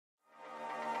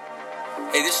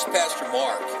Hey, this is Pastor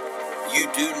Mark. You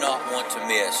do not want to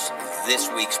miss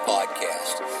this week's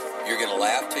podcast. You're going to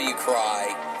laugh till you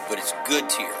cry, but it's good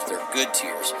tears. They're good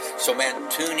tears. So,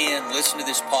 man, tune in, listen to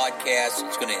this podcast.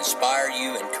 It's going to inspire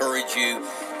you, encourage you,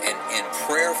 and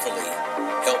prayerfully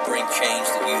help bring change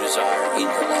that you desire in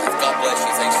your life. God bless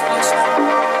you. Thanks for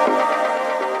listening.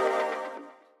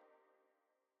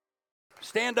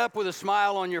 Stand up with a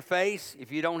smile on your face.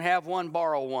 If you don't have one,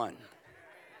 borrow one.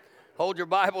 Hold your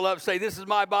Bible up. Say, this is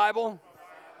my Bible.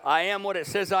 I am what it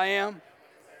says I am.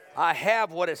 I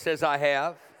have what it says I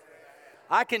have.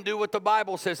 I can do what the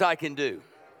Bible says I can do.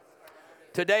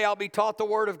 Today I'll be taught the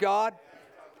Word of God,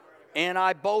 and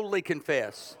I boldly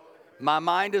confess. My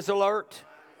mind is alert,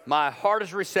 my heart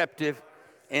is receptive,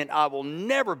 and I will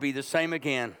never be the same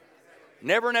again.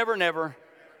 Never, never, never.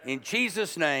 In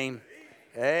Jesus' name,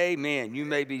 amen. You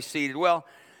may be seated. Well,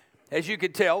 as you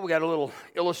can tell, we got a little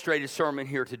illustrated sermon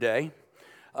here today.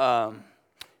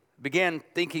 Began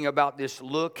thinking about this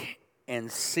Look and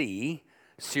See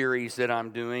series that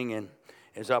I'm doing, and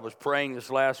as I was praying this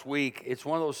last week, it's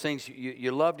one of those things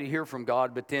you love to hear from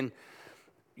God, but then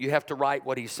you have to write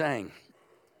what He's saying.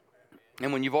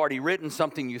 And when you've already written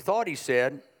something you thought He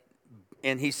said,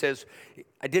 and He says,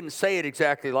 I didn't say it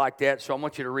exactly like that, so I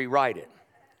want you to rewrite it.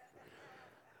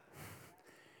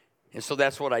 And so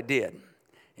that's what I did.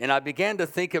 And I began to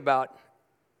think about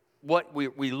what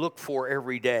we look for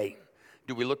every day.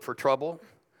 Do we look for trouble?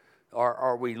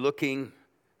 Are we looking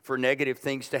for negative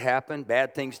things to happen,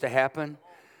 bad things to happen?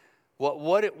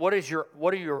 What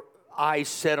are your eyes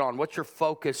set on? What's your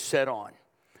focus set on?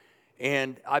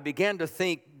 And I began to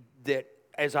think that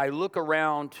as I look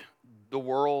around the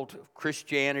world of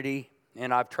Christianity,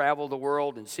 and I've traveled the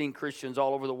world and seen Christians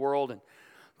all over the world, and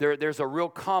there's a real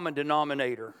common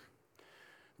denominator.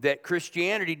 That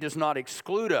Christianity does not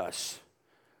exclude us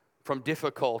from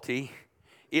difficulty.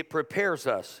 It prepares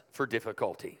us for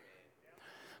difficulty.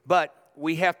 But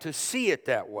we have to see it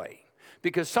that way.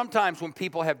 Because sometimes when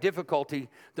people have difficulty,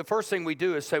 the first thing we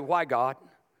do is say, why, God?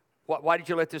 Why did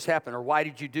you let this happen? Or why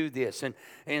did you do this? And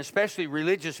especially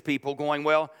religious people going,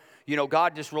 well, you know,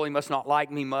 God just really must not like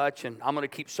me much, and I'm going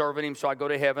to keep serving Him so I go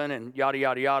to heaven, and yada,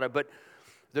 yada, yada. But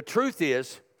the truth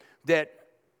is that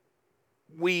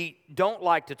we don't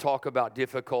like to talk about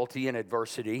difficulty and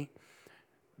adversity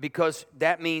because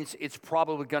that means it's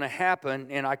probably going to happen,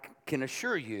 and I can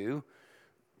assure you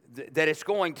that it's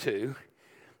going to.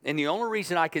 And the only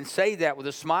reason I can say that with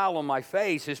a smile on my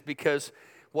face is because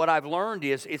what I've learned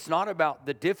is it's not about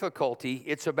the difficulty,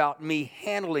 it's about me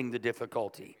handling the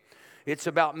difficulty. It's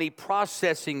about me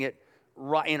processing it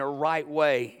in a right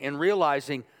way and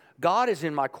realizing God is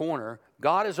in my corner,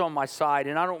 God is on my side,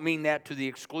 and I don't mean that to the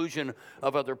exclusion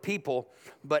of other people,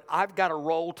 but I've got a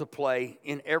role to play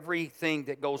in everything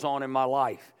that goes on in my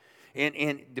life.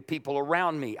 And the people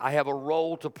around me, I have a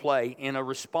role to play in a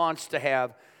response to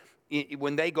have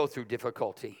when they go through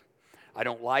difficulty. I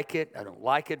don't like it. I don't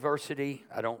like adversity.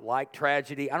 I don't like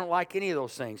tragedy. I don't like any of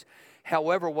those things.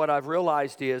 However, what I've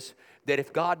realized is that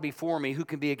if God be for me, who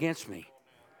can be against me?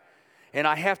 And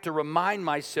I have to remind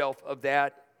myself of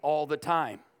that all the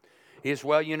time. Is,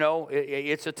 well, you know,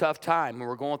 it's a tough time, and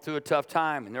we're going through a tough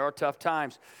time, and there are tough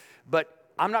times. But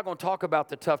I'm not going to talk about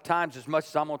the tough times as much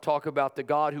as I'm going to talk about the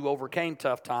God who overcame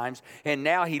tough times, and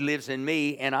now He lives in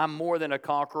me, and I'm more than a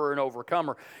conqueror and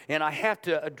overcomer. And I have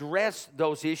to address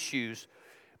those issues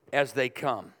as they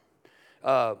come.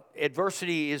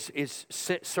 Adversity is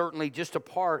certainly just a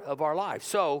part of our life.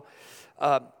 So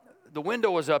the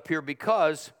window is up here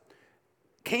because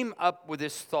came up with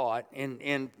this thought,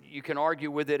 and you can argue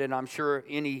with it, and I'm sure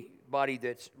anybody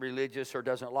that's religious or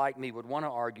doesn't like me would want to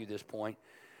argue this point.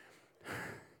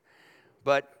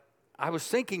 But I was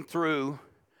thinking through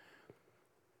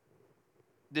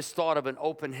this thought of an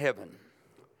open heaven.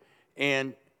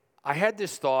 And I had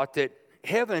this thought that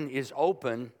heaven is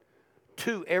open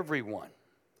to everyone.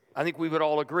 I think we would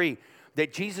all agree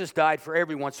that Jesus died for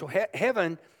everyone. So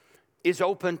heaven is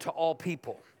open to all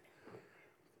people.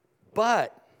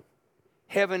 But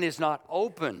heaven is not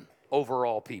open over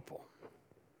all people.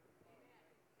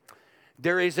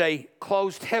 There is a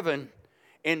closed heaven,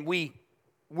 and we're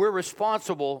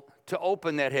responsible to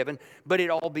open that heaven. But it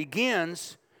all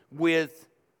begins with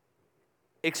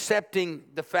accepting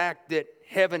the fact that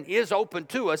heaven is open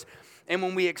to us. And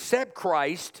when we accept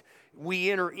Christ,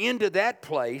 we enter into that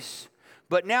place.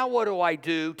 But now what do I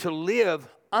do to live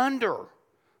under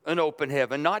an open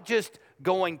heaven? Not just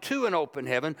going to an open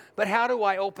heaven, but how do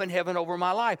I open heaven over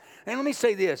my life? And let me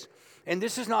say this, and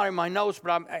this is not in my notes,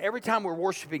 but every time we're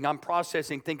worshiping, I'm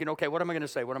processing, thinking, okay, what am I going to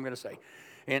say? What am I going to say?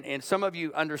 And some of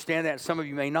you understand that, some of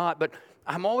you may not, but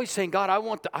I'm always saying, God, I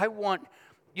want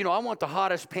I want the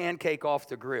hottest pancake off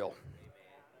the grill.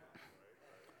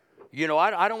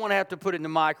 I don't want to have to put it in the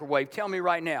microwave. Tell me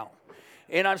right now.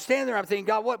 And I'm standing there, I'm thinking,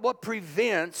 God, what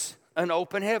prevents an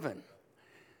open heaven?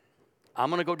 I'm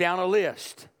going to go down a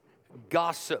list.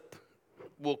 Gossip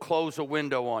will close a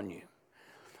window on you.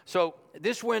 So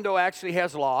this window actually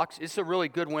has locks. It's a really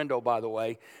good window, by the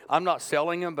way. I'm not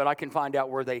selling them, but I can find out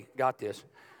where they got this.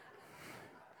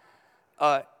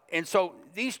 And so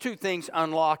these two things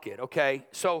unlock it, okay?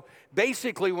 So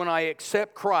basically when I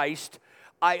accept Christ,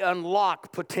 I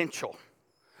unlock potential.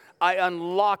 I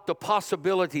unlock the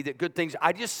possibility that good things,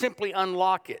 I just simply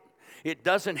unlock it. It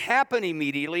doesn't happen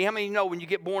immediately. How many know when you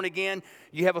get born again,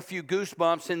 you have a few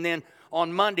goosebumps, and then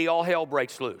on Monday, all hell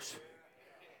breaks loose?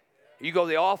 You go to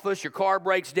the office, your car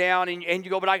breaks down, and you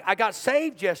go, but I got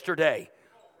saved yesterday.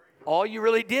 All you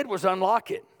really did was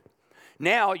unlock it.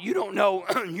 Now, you don't know,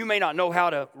 you may not know how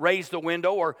to raise the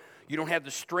window, or you don't have the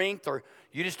strength, or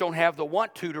you just don't have the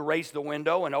want to raise the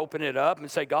window and open it up and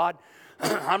say, God,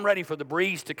 I'm ready for the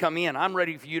breeze to come in. I'm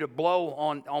ready for you to blow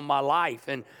on my life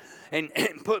and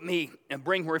put me and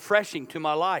bring refreshing to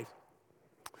my life.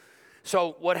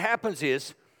 So what happens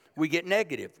is we get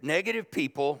negative. Negative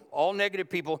people, all negative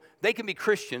people, they can be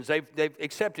Christians. They've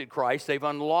accepted Christ. They've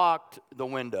unlocked the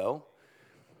window.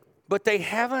 But they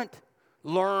haven't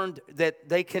learned that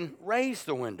they can raise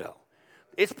the window.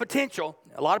 It's potential.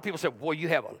 A lot of people say, boy,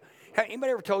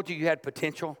 anybody ever told you had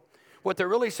potential? What they're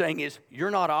really saying is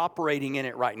you're not operating in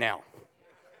it right now.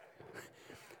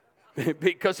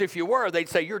 Because if you were, they'd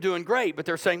say you're doing great. But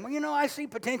they're saying, well, I see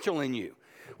potential in you,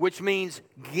 which means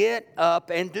get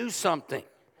up and do something.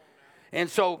 And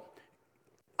so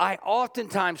I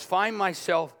oftentimes find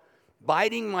myself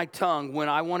biting my tongue when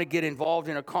I want to get involved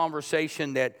in a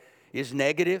conversation that is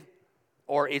negative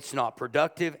or it's not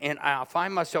productive. And I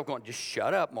find myself going, just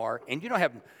shut up, Mark. And you don't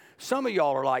have, some of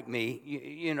y'all are like me,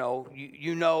 you know,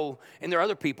 and there are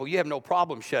other people, you have no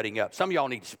problem shutting up. Some of y'all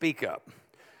need to speak up.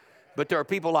 But there are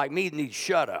people like me that need to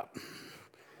shut up.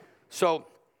 So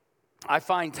I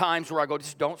find times where I go,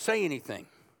 just don't say anything.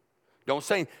 Don't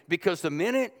say, because the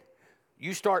minute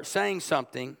you start saying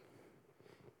something,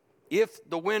 if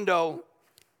the window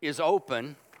is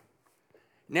open,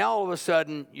 now all of a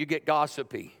sudden you get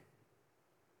gossipy,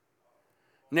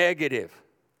 negative,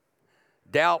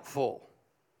 doubtful,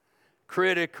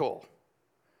 critical.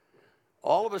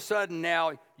 All of a sudden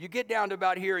now you get down to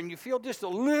about here and you feel just a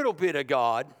little bit of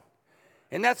God.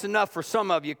 And that's enough for some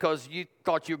of you because you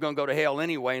thought you were going to go to hell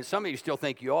anyway, and some of you still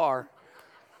think you are.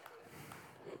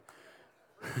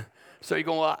 So you're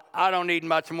going, well, I don't need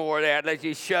much more of that. Let's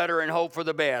just shudder and hope for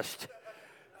the best.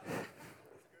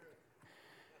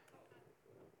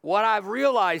 What I've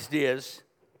realized is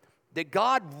that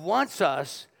God wants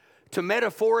us to,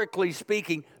 metaphorically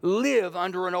speaking, live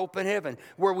under an open heaven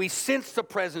where we sense the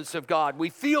presence of God. We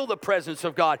feel the presence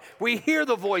of God. We hear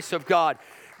the voice of God.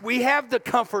 We have the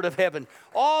comfort of heaven.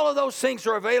 All of those things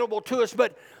are available to us,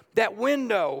 but that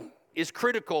window is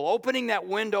critical. Opening that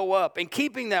window up and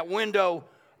keeping that window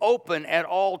open at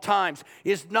all times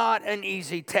is not an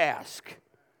easy task.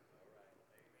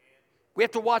 We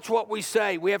have to watch what we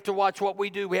say. We have to watch what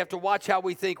we do. We have to watch how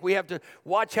we think. We have to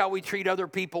watch how we treat other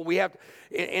people. We have to,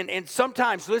 and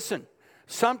sometimes, listen,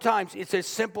 sometimes it's as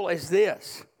simple as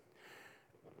this.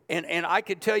 And I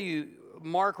could tell you,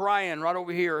 Mark Ryan, right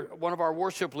over here, one of our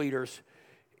worship leaders,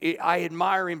 I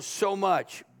admire him so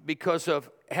much because of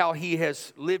how he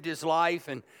has lived his life,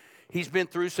 and he's been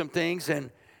through some things.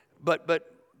 But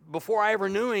before I ever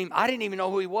knew him, I didn't even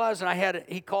know who he was, and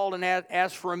he called and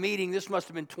asked for a meeting. This must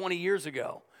have been 20 years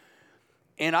ago.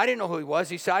 And I didn't know who he was.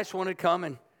 He said, I just wanted to come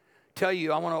and tell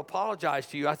you, I want to apologize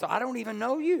to you. I thought, I don't even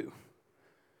know you.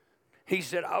 He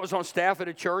said, I was on staff at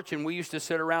a church, and we used to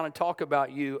sit around and talk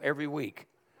about you every week.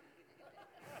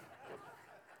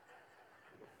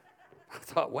 I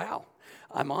thought, wow,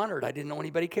 I'm honored. I didn't know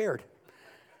anybody cared.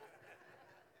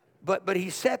 But he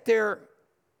sat there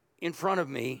in front of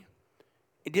me.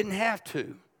 It didn't have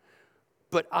to.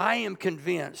 But I am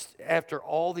convinced, after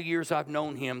all the years I've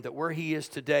known him, that where he is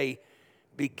today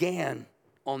began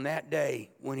on that day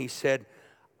when he said,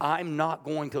 I'm not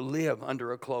going to live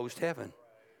under a closed heaven.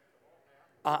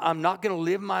 I'm not going to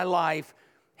live my life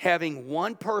having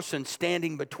one person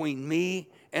standing between me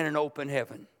and an open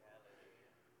heaven.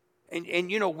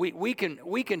 And you know, we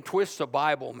can twist the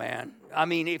Bible, man. I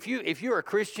mean, if you're a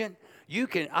Christian, you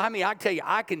can. I mean, I tell you,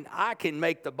 I can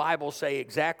make the Bible say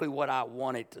exactly what I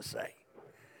want it to say.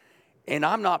 And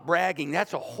I'm not bragging.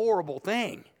 That's a horrible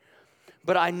thing.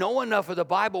 But I know enough of the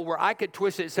Bible where I could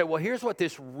twist it and say, well, here's what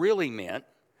this really meant.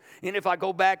 And if I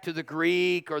go back to the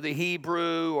Greek or the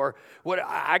Hebrew or what,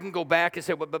 I can go back and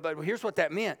say, but here's what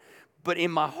that meant. But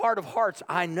in my heart of hearts,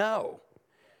 I know.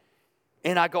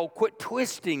 And I go, quit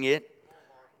twisting it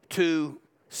to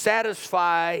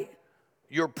satisfy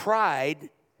your pride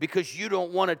because you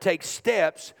don't want to take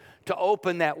steps to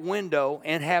open that window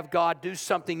and have God do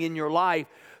something in your life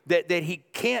that he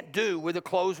can't do with a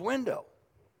closed window.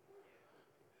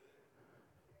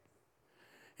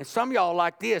 And some of y'all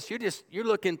like this, you're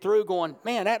looking through going,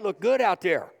 man, that looked good out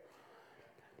there.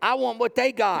 I want what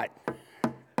they got.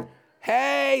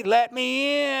 Hey, let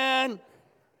me in.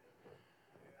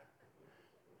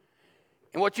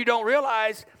 And what you don't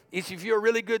realize is if you're a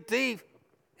really good thief,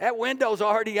 that window's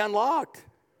already unlocked.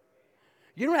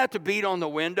 You don't have to beat on the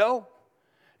window.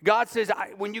 God says,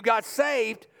 when you got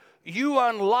saved, you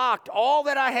unlocked all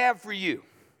that I have for you.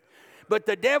 But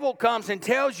the devil comes and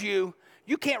tells you,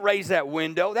 you can't raise that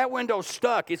window. That window's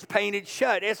stuck. It's painted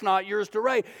shut. It's not yours to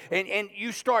raise. And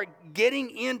you start getting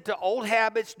into old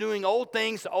habits, doing old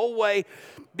things the old way,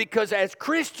 because as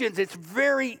Christians, it's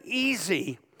very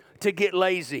easy to get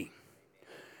lazy.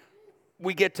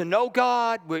 We get to know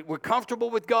God. We're comfortable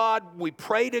with God. We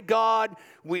pray to God.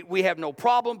 We have no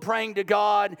problem praying to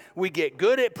God. We get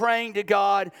good at praying to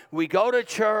God. We go to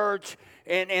church,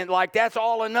 and like that's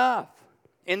all enough.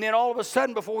 And then all of a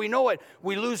sudden, before we know it,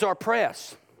 we lose our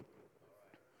press.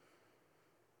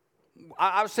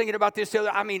 I was thinking about this the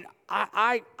other. I mean,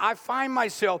 I find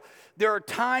myself, there are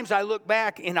times I look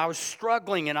back and I was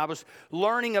struggling and I was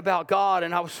learning about God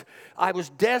and I was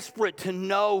desperate to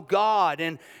know God.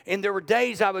 And there were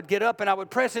days I would get up and I would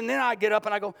press, and then I'd get up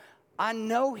and I go, I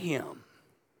know Him.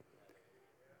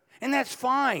 And that's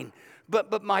fine.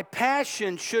 But my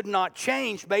passion should not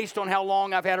change based on how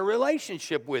long I've had a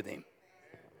relationship with Him.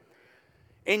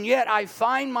 And yet I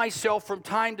find myself from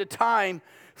time to time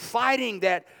fighting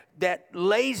that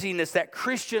laziness, that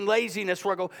Christian laziness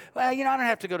where I go, well, I don't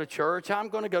have to go to church. I'm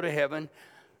going to go to heaven.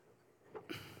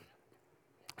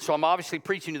 So I'm obviously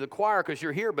preaching to the choir because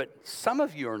you're here, but some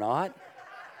of you are not.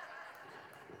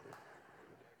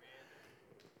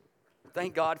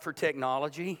 Thank God for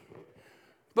technology.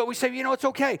 But we say, it's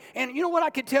okay. And you know what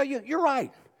I can tell you? You're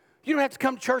right. You don't have to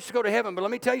come to church to go to heaven, but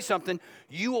let me tell you something.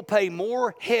 You will pay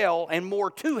more hell and more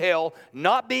to hell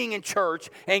not being in church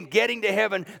and getting to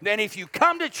heaven than if you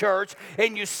come to church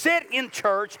and you sit in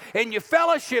church and you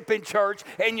fellowship in church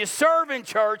and you serve in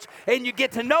church and you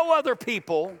get to know other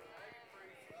people.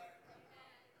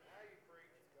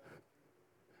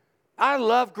 I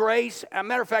love grace. As a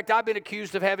matter of fact, I've been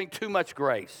accused of having too much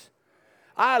grace.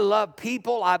 I love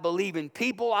people. I believe in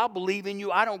people. I believe in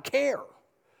you. I don't care.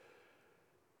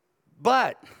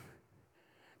 But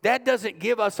that doesn't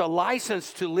give us a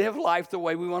license to live life the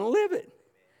way we want to live it.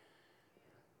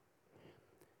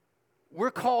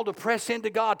 We're called to press into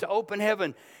God, to open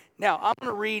heaven. Now, I'm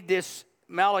going to read this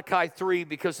Malachi 3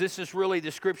 because this is really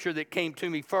the scripture that came to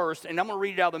me first. And I'm going to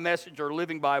read it out of the Message or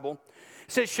Living Bible.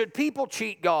 It says, should people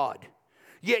cheat God?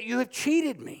 Yet you have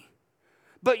cheated me.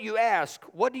 But you ask,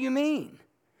 what do you mean?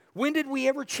 When did we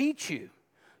ever cheat you?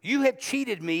 You have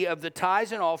cheated me of the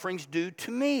tithes and offerings due to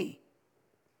me.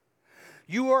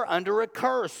 You are under a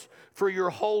curse, for your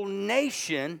whole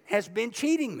nation has been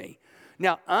cheating me.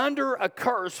 Now, under a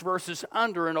curse versus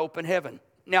under an open heaven.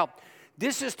 Now,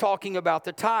 this is talking about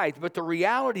the tithe, but the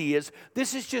reality is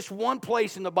this is just one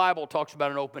place in the Bible that talks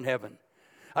about an open heaven.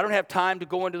 I don't have time to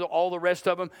go into all the rest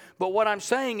of them, but what I'm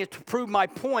saying is to prove my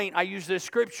point, I use this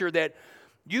scripture that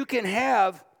you can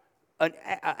have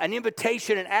an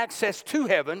invitation and access to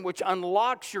heaven, which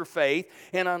unlocks your faith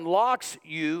and unlocks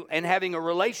you and having a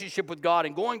relationship with God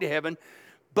and going to heaven,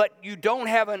 but you don't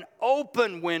have an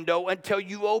open window until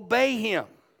you obey Him.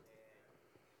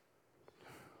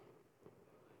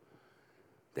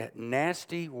 That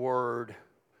nasty word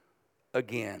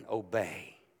again, obey.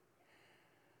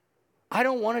 I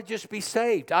don't want to just be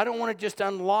saved. I don't want to just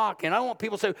unlock. And I don't want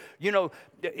people to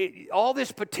say, all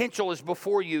this potential is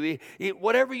before you.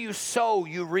 Whatever you sow,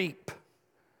 you reap.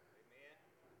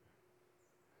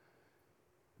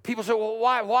 People say, well,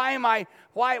 why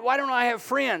don't I have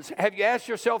friends? Have you asked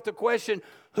yourself the question,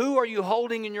 who are you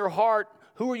holding in your heart?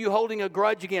 Who are you holding a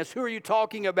grudge against? Who are you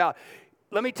talking about?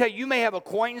 Let me tell you, you may have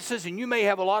acquaintances and you may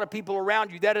have a lot of people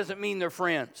around you. That doesn't mean they're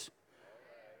friends.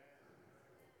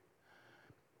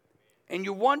 And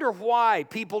you wonder why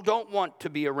people don't want to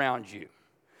be around you.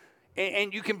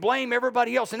 And you can blame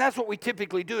everybody else. And that's what we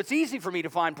typically do. It's easy for me to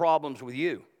find problems with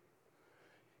you.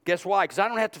 Guess why? Because I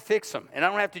don't have to fix them. And I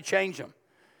don't have to change them.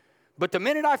 But the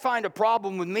minute I find a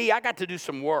problem with me, I got to do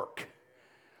some work.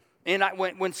 And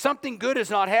when something good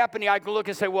is not happening, I can look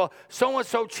and say, well,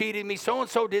 so-and-so cheated me,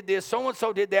 so-and-so did this,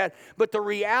 so-and-so did that. But the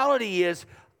reality is,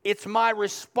 it's my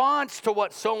response to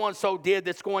what so-and-so did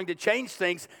that's going to change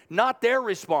things, not their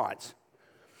response.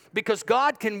 Because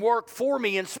God can work for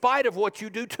me in spite of what you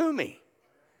do to me.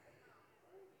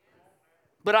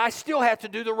 But I still have to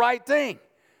do the right thing.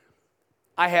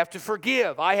 I have to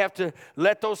forgive. I have to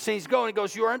let those things go. And he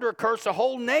goes, you're under a curse. The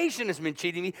whole nation has been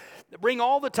cheating me. Bring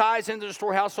all the tithes into the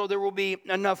storehouse so there will be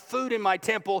enough food in my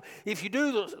temple. If you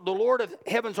do, the Lord of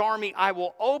heaven's army, I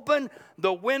will open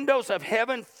the windows of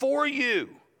heaven for you.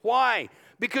 Why?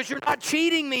 Because you're not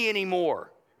cheating me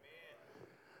anymore.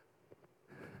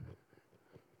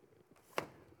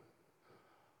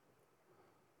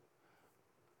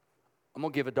 I'm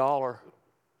going to give $1.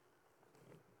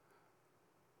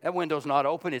 That window's not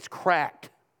open, it's cracked.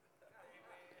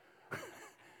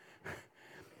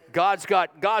 God's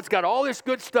got all this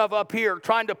good stuff up here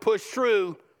trying to push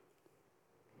through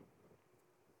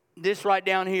this right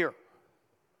down here.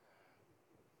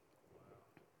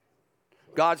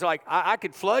 God's like, I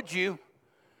could flood you,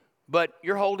 but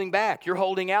you're holding back. You're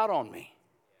holding out on me.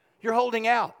 You're holding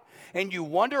out. And you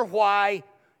wonder why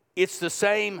it's the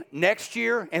same next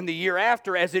year and the year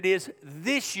after as it is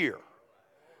this year.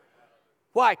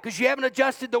 Why? Because you haven't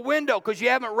adjusted the window, because you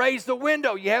haven't raised the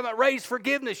window. You haven't raised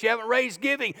forgiveness. You haven't raised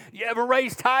giving. You haven't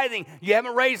raised tithing. You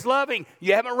haven't raised loving.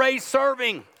 You haven't raised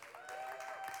serving.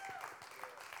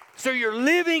 So you're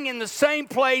living in the same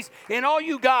place, and all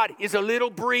you got is a little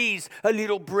breeze, a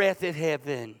little breath of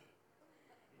heaven.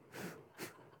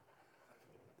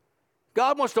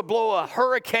 God wants to blow a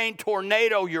hurricane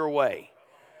tornado your way.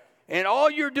 And all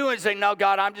you're doing is saying, no,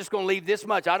 God, I'm just going to leave this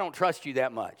much. I don't trust you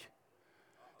that much.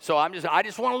 So I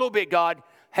just want a little bit, God.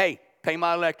 Hey, pay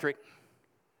my electric.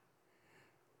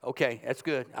 Okay, that's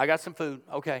good. I got some food.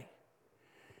 Okay.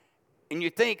 And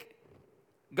you think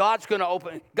God's going to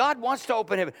open. God wants to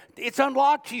open heaven. It's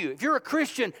unlocked to you. If you're a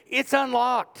Christian, it's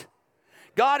unlocked.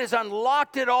 God has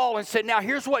unlocked it all and said, now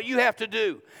here's what you have to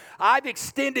do. I've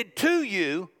extended to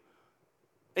you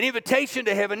an invitation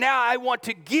to heaven. Now I want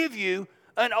to give you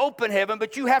an open heaven,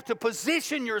 but you have to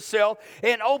position yourself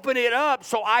and open it up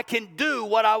so I can do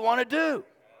what I want to do.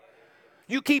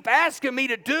 You keep asking me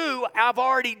to do, I've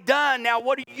already done. Now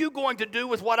what are you going to do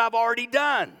with what I've already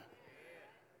done?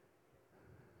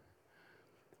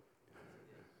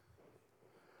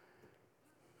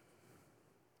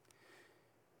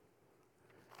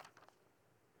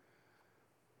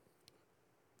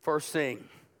 First thing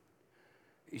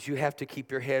is you have to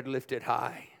keep your head lifted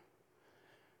high.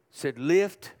 Said,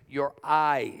 lift your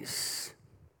eyes.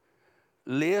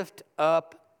 Lift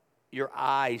up your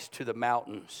eyes to the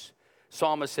mountains.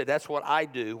 Psalmist said, that's what I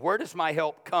do. Where does my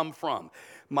help come from?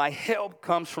 My help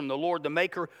comes from the Lord, the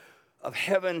maker of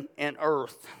heaven and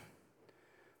earth.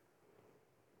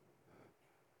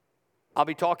 I'll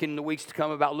be talking in the weeks to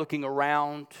come about looking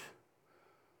around,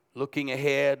 looking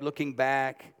ahead, looking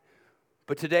back.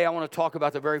 But today I want to talk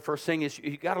about the very first thing is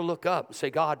you got to look up and say,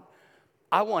 God,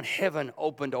 I want heaven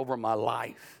opened over my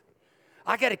life.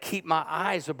 I got to keep my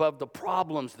eyes above the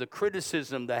problems, the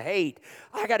criticism, the hate.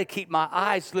 I got to keep my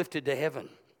eyes lifted to heaven.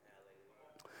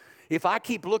 If I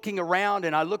keep looking around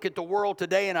and I look at the world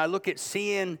today and I look at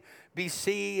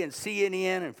CNBC and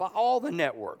CNN and all the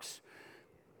networks,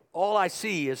 all I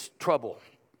see is trouble,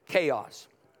 chaos.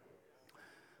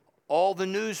 All the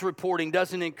news reporting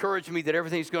doesn't encourage me that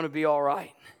everything's going to be all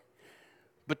right.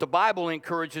 But the Bible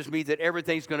encourages me that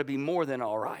everything's going to be more than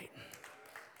all right.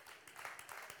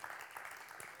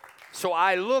 So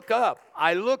I look up,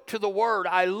 I look to the Word,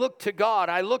 I look to God,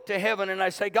 I look to heaven, and I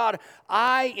say, God,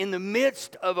 in the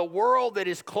midst of a world that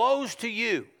is closed to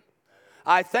you,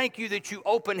 I thank you that you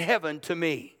open heaven to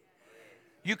me.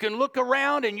 You can look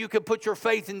around and you can put your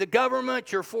faith in the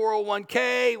government, your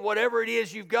 401k, whatever it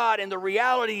is you've got, and the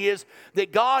reality is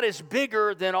that God is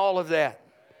bigger than all of that.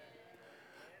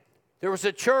 There was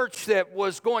a church that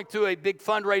was going through a big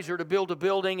fundraiser to build a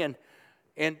building, and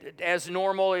as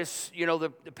normal as,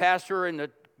 the pastor and the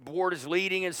board is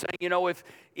leading and saying,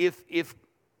 if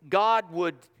God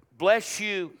would bless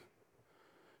you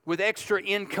with extra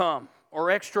income or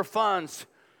extra funds,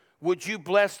 would you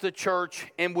bless the church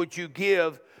and would you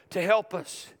give to help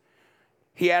us?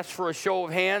 He asked for a show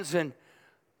of hands, and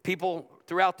people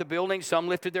throughout the building, some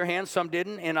lifted their hands, some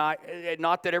didn't, and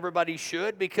not that everybody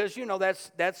should, because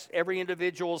that's every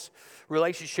individual's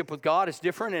relationship with God is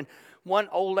different. And one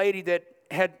old lady that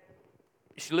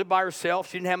she lived by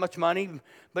herself, she didn't have much money,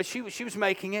 but she was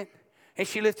making it, and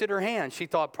she lifted her hand. She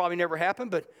thought probably never happened,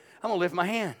 but I'm gonna lift my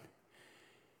hand.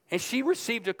 And she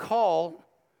received a call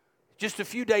just a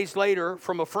few days later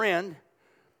from a friend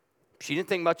She didn't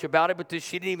think much about it, but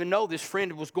she didn't even know this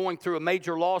friend was going through a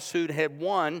major lawsuit, had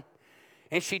won.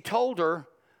 And she told her,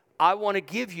 I want to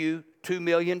give you $2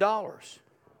 million.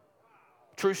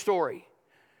 True story.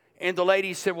 And the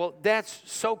lady said, well, that's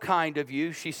so kind of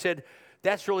you. She said,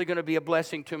 that's really going to be a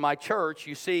blessing to my church.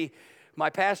 You see,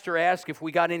 my pastor asked if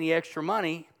we got any extra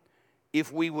money,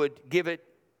 if we would give it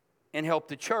and help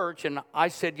the church. And I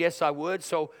said, yes, I would.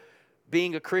 So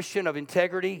being a Christian of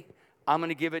integrity, I'm going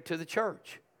to give it to the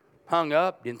church. Hung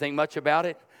up, didn't think much about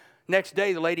it. Next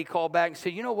day, the lady called back and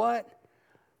said, you know what?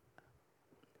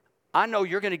 I know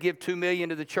you're going to give $2 million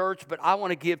to the church, but I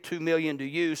want to give $2 million to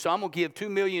you. So I'm going to give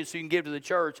 $2 million so you can give to the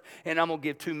church, and I'm going to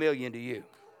give $2 million to you.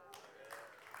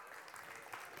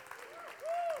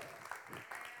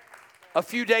 A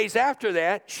few days after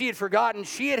that, she had forgotten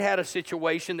she had had a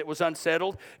situation that was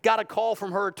unsettled, got a call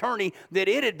from her attorney that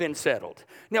it had been settled.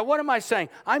 Now, what am I saying?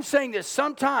 I'm saying that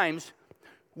sometimes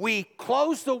we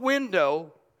close the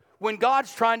window when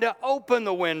God's trying to open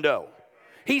the window.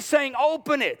 He's saying,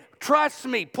 open it. Trust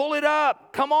me. Pull it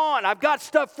up. Come on. I've got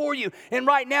stuff for you. And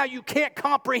right now you can't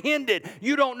comprehend it.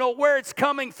 You don't know where it's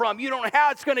coming from. You don't know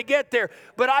how it's going to get there.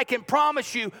 But I can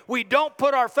promise you, we don't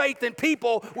put our faith in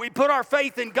people. We put our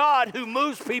faith in God who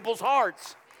moves people's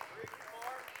hearts.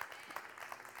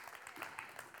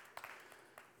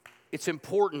 It's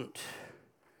important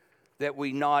that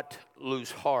we not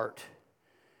lose heart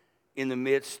in the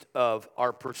midst of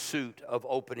our pursuit of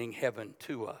opening heaven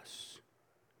to us.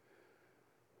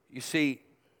 You see,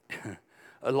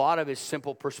 a lot of it's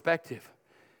simple perspective.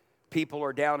 People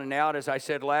are down and out, as I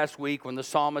said last week when the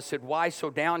psalmist said, why so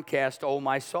downcast, O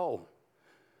my soul?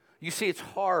 You see, it's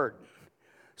hard.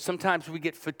 Sometimes we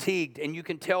get fatigued, and you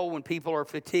can tell when people are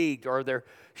fatigued or they're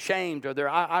shamed or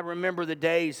I remember the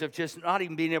days of just not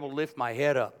even being able to lift my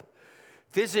head up.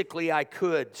 Physically, I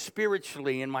could.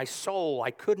 Spiritually, in my soul,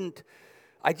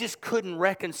 I just couldn't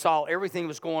reconcile everything that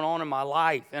was going on in my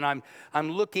life. And I'm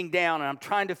looking down and I'm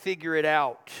trying to figure it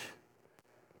out.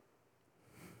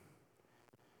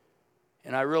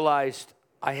 And I realized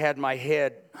I had my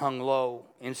head hung low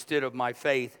instead of my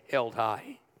faith held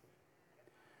high.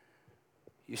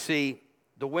 You see,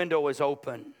 the window is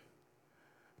open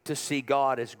to see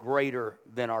God as greater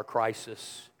than our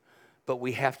crisis. But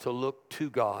we have to look to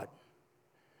God.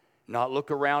 Not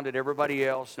look around at everybody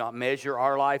else, not measure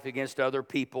our life against other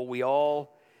people. We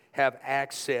all have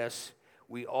access.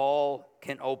 We all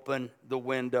can open the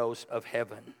windows of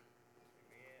heaven.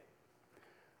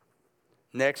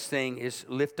 Next thing is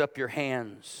lift up your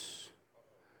hands.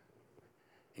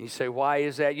 And you say, why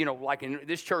is that? You know, like in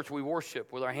this church we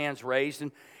worship with our hands raised.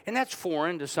 And that's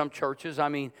foreign to some churches. I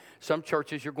mean, some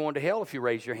churches you're going to hell if you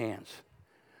raise your hands.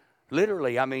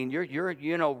 Literally, I mean,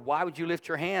 you know, why would you lift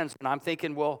your hands? And I'm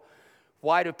thinking, well,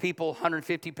 why do people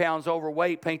 150 pounds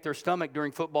overweight paint their stomach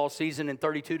during football season in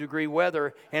 32-degree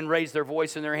weather and raise their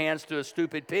voice in their hands to a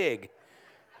stupid pig?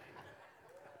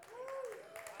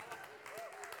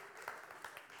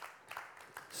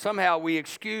 Somehow we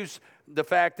excuse the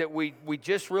fact that we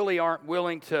just really aren't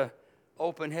willing to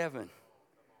open heaven.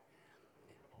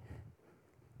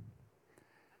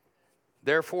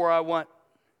 Therefore, I want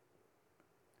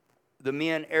the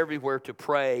men everywhere to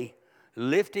pray,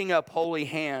 lifting up holy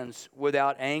hands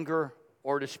without anger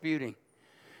or disputing.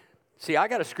 See, I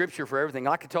got a scripture for everything.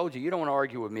 Like I told you, you don't want to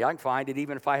argue with me. I can find it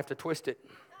even if I have to twist it.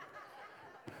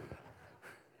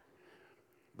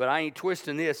 But I ain't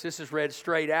twisting this. This is read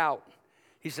straight out.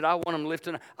 He said, I want them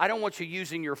lifting. I don't want you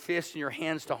using your fists and your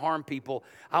hands to harm people.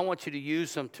 I want you to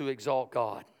use them to exalt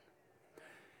God.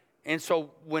 And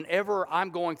so whenever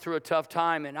I'm going through a tough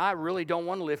time and I really don't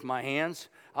want to lift my hands,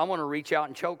 I want to reach out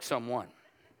and choke someone.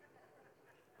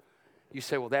 You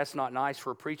say, well, that's not nice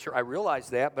for a preacher. I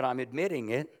realize that, but I'm admitting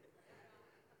it.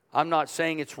 I'm not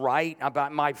saying it's right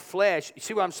about my flesh. You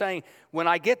see what I'm saying? When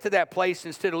I get to that place,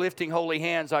 instead of lifting holy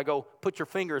hands, I go, put your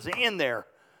fingers in there.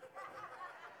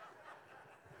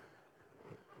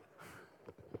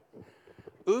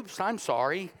 Oops, I'm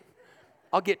sorry.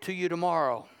 I'll get to you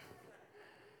tomorrow.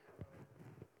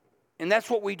 And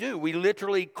that's what we do. We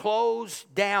literally close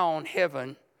down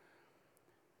heaven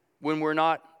when we're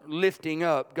not lifting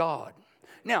up God.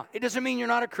 Now, it doesn't mean you're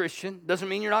not a Christian. Doesn't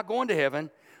mean you're not going to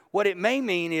heaven. What it may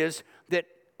mean is that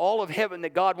all of heaven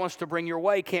that God wants to bring your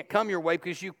way can't come your way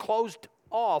because you closed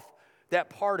off that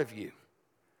part of you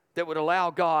that would allow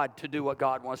God to do what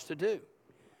God wants to do.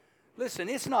 Listen,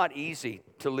 it's not easy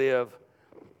to live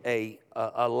a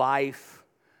life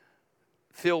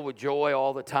filled with joy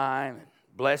all the time,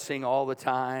 blessing all the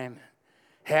time,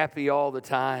 happy all the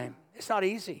time. It's not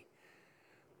easy.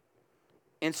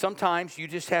 And sometimes you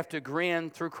just have to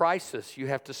grin through crisis. You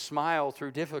have to smile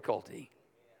through difficulty.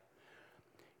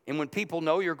 And when people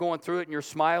know you're going through it and you're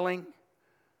smiling,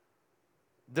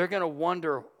 they're going to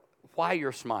wonder why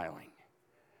you're smiling.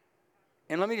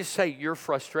 And let me just say, your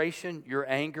frustration, your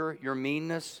anger, your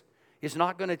meanness is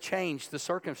not going to change the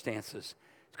circumstances.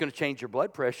 It's going to change your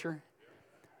blood pressure.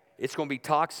 It's going to be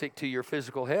toxic to your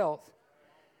physical health.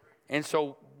 And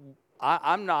so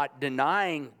I'm not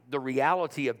denying the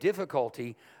reality of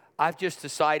difficulty. I've just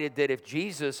decided that if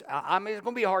Jesus, I mean, it's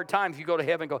going to be a hard time if you go to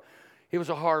heaven and go, it was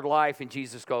a hard life, and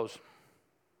Jesus goes,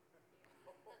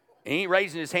 he ain't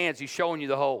raising his hands, he's showing you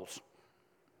the holes.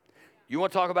 You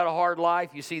want to talk about a hard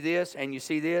life? You see this and you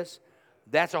see this?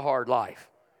 That's a hard life.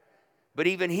 But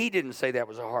even he didn't say that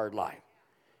was a hard life.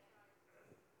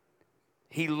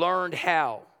 He learned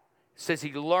how. It says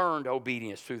he learned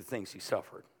obedience through the things he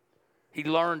suffered. He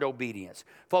learned obedience.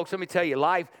 Folks, let me tell you,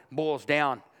 life boils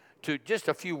down to just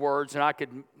a few words, and I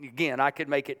could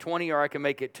make it 20 or I can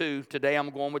make it 2. Today I'm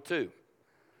going with 2.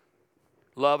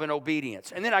 Love and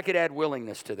obedience. And then I could add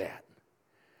willingness to that.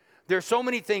 There's so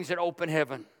many things that open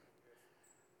heaven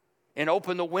and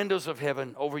open the windows of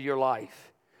heaven over your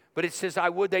life. But it says, I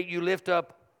would that you lift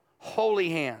up holy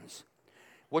hands,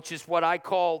 which is what I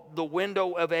call the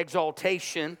window of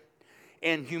exaltation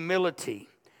and humility.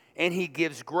 And he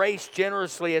gives grace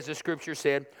generously, as the scripture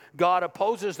said. God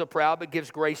opposes the proud, but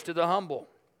gives grace to the humble.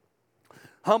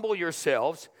 Humble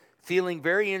yourselves, feeling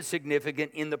very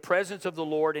insignificant in the presence of the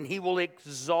Lord, and he will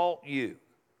exalt you.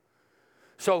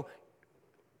 So,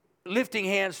 lifting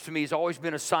hands to me has always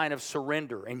been a sign of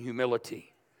surrender and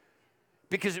humility.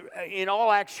 Because in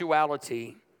all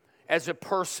actuality, as a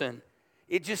person,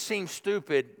 it just seems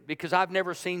stupid because I've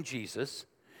never seen Jesus.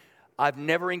 I've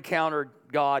never encountered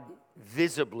God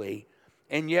visibly,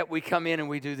 and yet we come in and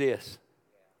we do this.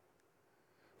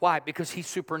 Why? Because he's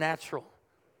supernatural.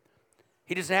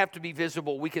 He doesn't have to be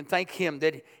visible. We can thank him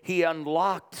that he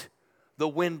unlocked the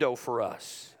window for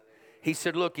us. He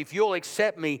said, look, if you'll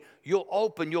accept me, you'll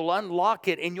unlock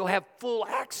it, and you'll have full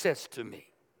access to me.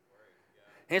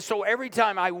 And so every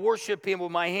time I worship him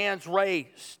with my hands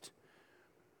raised,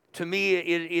 to me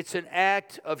it's an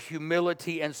act of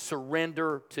humility and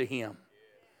surrender to him.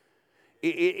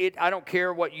 I don't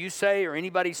care what you say or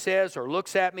anybody says or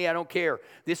looks at me. I don't care.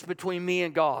 This is between me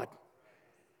and God.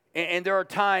 And there are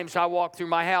times I walk through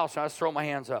my house and I just throw my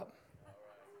hands up.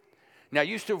 Now,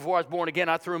 used to, before I was born again,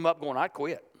 I threw them up going, I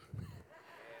quit.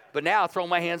 But now I throw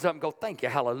my hands up and go, thank you,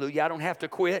 hallelujah. I don't have to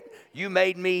quit. You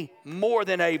made me more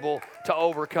than able to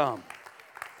overcome.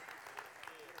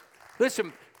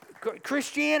 Listen,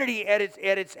 Christianity at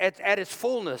its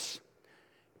fullness,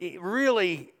 it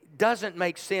really doesn't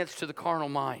make sense to the carnal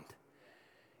mind.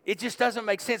 It just doesn't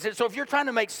make sense. And so if you're trying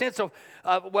to make sense of,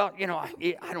 I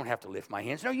don't have to lift my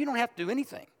hands. No, you don't have to do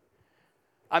anything.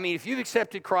 I mean, if you've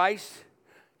accepted Christ,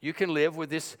 you can live with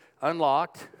this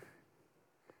unlocked.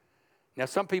 Now,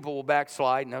 some people will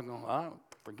backslide, and they'll go, oh,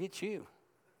 forget you.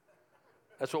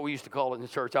 That's what we used to call it in the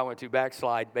church I went to,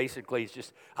 backslide. Basically,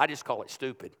 I just call it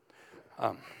stupid.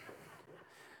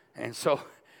 And so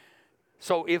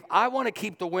if I want to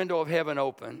keep the window of heaven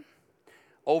open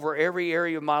over every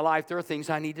area of my life, there are things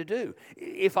I need to do.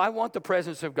 If I want the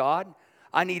presence of God,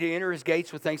 I need to enter his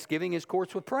gates with thanksgiving, his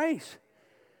courts with praise.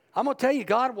 I'm going to tell you,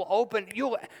 God will open.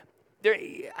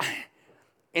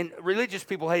 And religious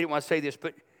people hate it when I say this,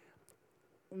 but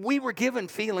we were given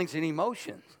feelings and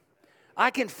emotions.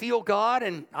 I can feel God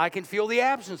and I can feel the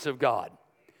absence of God.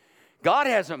 God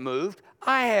hasn't moved.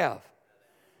 I have.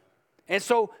 And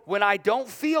so when I don't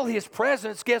feel his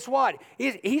presence, guess what?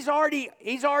 He's already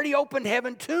opened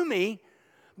heaven to me.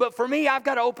 But for me, I've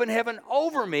got to open heaven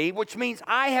over me, which means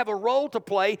I have a role to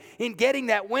play in getting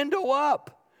that window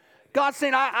up. God's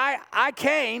saying, I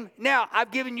came. Now,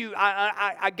 I've given you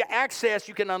access.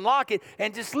 You can unlock it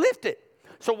and just lift it.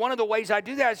 So one of the ways I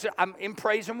do that is I'm in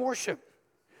praise and worship.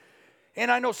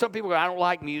 And I know some people go, I don't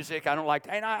like music. And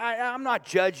I'm not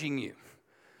judging you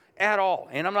at all.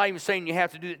 And I'm not even saying you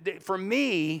have to do it. For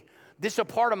me, this is a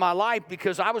part of my life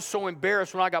because I was so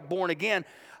embarrassed when I got born again.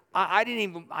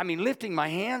 Lifting my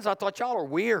hands, I thought y'all are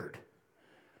weird.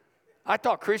 I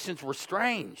thought Christians were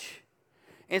strange.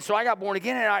 And so I got born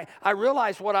again, and I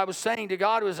realized what I was saying to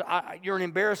God was, you're an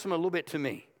embarrassment a little bit to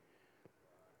me.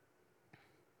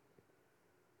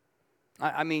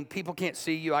 People can't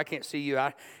see you. I can't see you.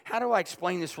 How do I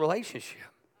explain this relationship?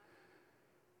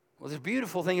 Well, the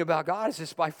beautiful thing about God is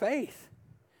it's by faith.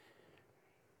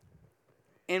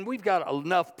 And we've got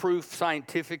enough proof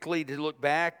scientifically to look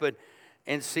back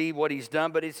and see what he's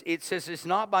done. But it says it's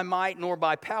not by might nor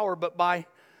by power, but by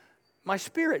my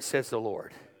spirit, says the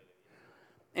Lord.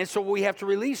 And so we have to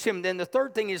release him. Then the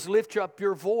third thing is lift up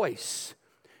your voice.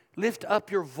 Lift up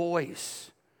your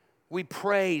voice. We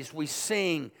praise, we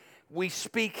sing, we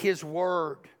speak His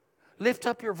word. Lift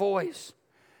up your voice.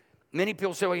 Many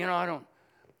people say, well, I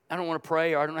don't want to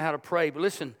pray, or I don't know how to pray. But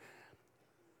listen,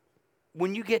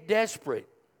 when you get desperate,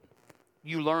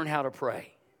 you learn how to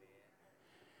pray.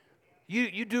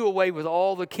 You do away with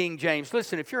all the King James.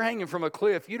 Listen, if you're hanging from a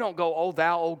cliff, you don't go, oh,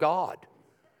 thou, oh God,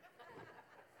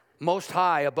 most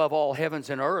high above all heavens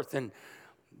and earth, and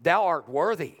thou art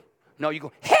worthy. No, you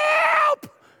go, help!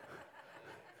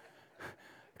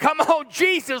 Come on,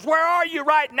 Jesus, where are you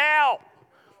right now?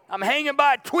 I'm hanging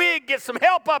by a twig. Get some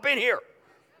help up in here.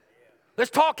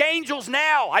 Let's talk angels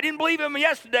now. I didn't believe in them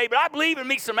yesterday, but I believe in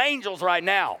me some angels right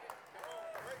now.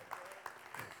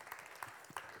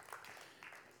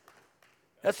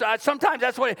 Sometimes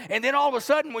that's what, and then all of a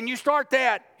sudden when you start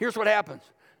that, here's what happens.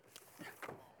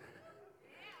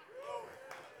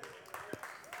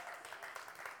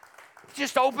 It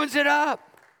just opens it up.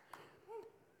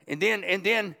 And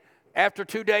then after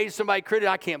 2 days, somebody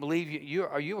criticized, I can't believe you.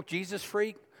 Are you a Jesus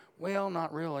freak? Well,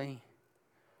 not really.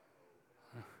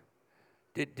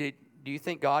 Do you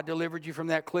think God delivered you from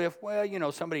that cliff?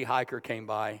 Well, somebody hiker came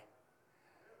by.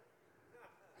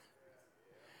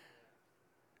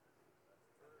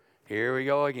 Here we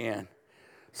go again.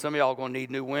 Some of y'all going to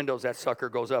need new windows. That sucker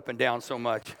goes up and down so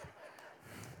much.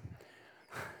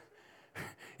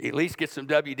 At least get some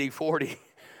WD-40.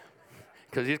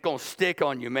 Because it's going to stick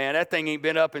on you, man. That thing ain't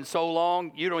been up in so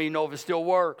long, you don't even know if it still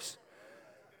works.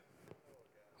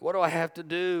 What do I have to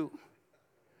do?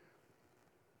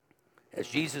 As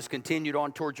Jesus continued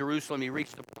on toward Jerusalem, he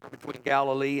reached the border between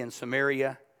Galilee and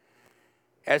Samaria.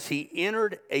 As he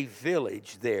entered a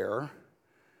village there,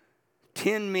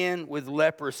 10 men with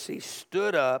leprosy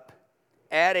stood up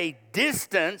at a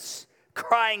distance,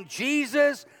 crying,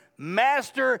 Jesus,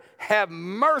 Master, have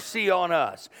mercy on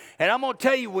us. And I'm going to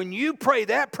tell you, when you pray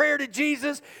that prayer to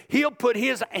Jesus, he'll put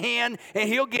his hand and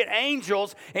he'll get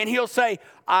angels and he'll say,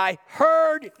 I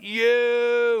heard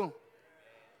you.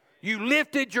 You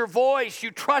lifted your voice. You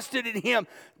trusted in him.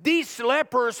 These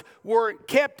lepers were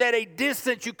kept at a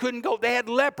distance. You couldn't go. They had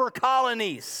leper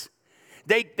colonies.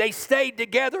 They stayed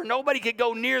together. Nobody could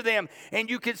go near them. And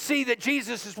you could see that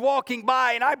Jesus is walking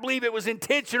by, and I believe it was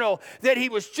intentional that he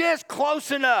was just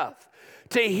close enough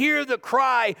to hear the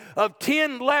cry of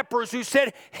 10 lepers who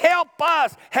said, help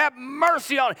us, have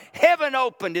mercy on us. Heaven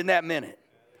opened in that minute.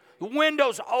 The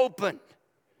windows opened.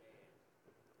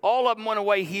 All of them went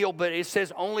away healed, but it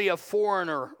says only a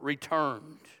foreigner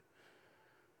returned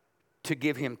to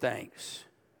give him thanks.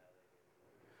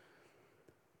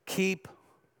 Keep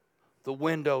the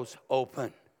windows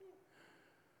open.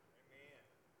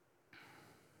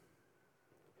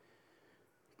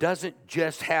 Doesn't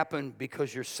just happen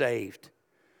because you're saved.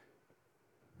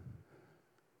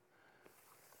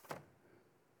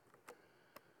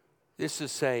 This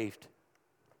is saved.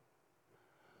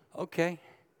 Okay.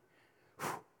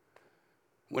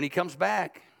 When he comes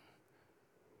back,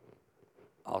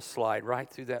 I'll slide right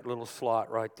through that little slot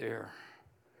right there.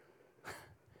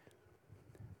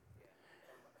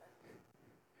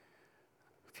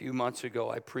 A few months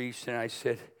ago, I preached and I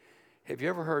said, have you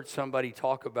ever heard somebody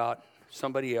talk about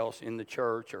somebody else in the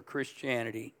church or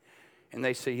Christianity, and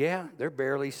they say, yeah, they're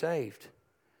barely saved?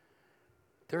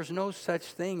 There's no such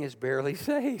thing as barely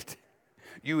saved.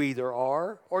 You either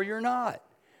are or you're not.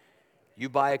 You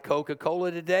buy a Coca-Cola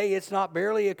today, it's not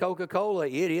barely a Coca-Cola.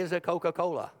 It is a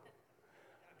Coca-Cola.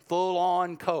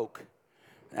 Full-on Coke.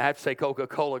 I have to say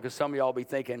Coca-Cola because some of y'all be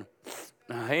thinking,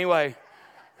 anyway.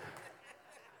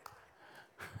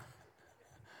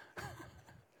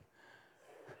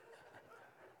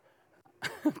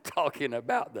 I'm talking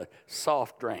about the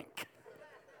soft drink.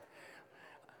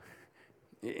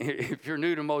 If you're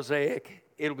new to Mosaic,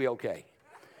 it'll be okay.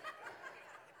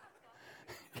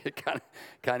 You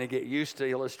kind of get used to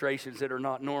illustrations that are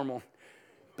not normal.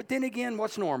 But then again,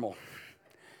 what's normal?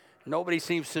 Nobody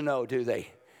seems to know, do they?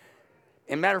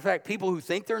 And matter of fact, people who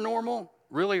think they're normal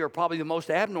really are probably the most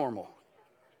abnormal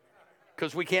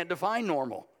because we can't define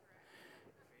normal.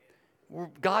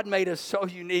 God made us so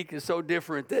unique and so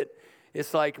different that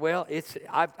it's like, well,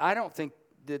 I don't think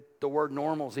that the word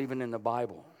normal is even in the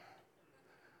Bible.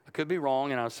 I could be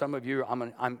wrong, and some of you,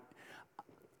 I'm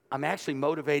actually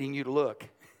motivating you to look.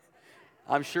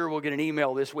 I'm sure we'll get an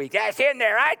email this week. That's in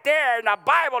there, right there in the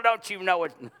Bible. Don't you know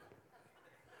it?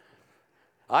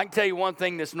 I can tell you one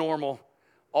thing that's normal.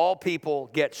 All people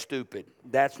get stupid.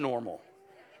 That's normal.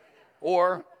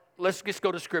 Or let's just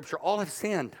go to Scripture. All have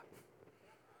sinned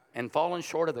and fallen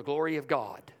short of the glory of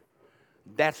God.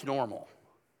 That's normal.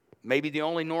 Maybe the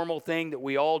only normal thing that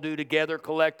we all do together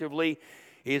collectively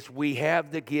is we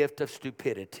have the gift of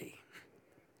stupidity.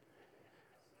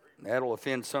 That'll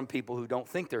offend some people who don't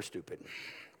think they're stupid.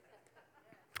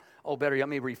 Oh, better, let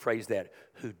me rephrase that.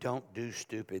 Who don't do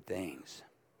stupid things.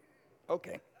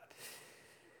 Okay.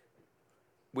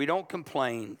 We don't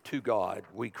complain to God.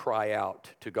 We cry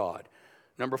out to God.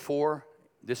 Number 4,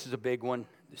 this is a big one.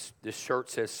 This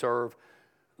shirt says serve.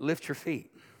 Lift your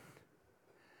feet.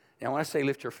 Now, when I say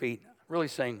lift your feet, I'm really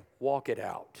saying walk it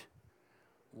out.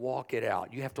 Walk it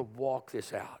out. You have to walk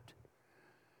this out.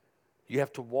 You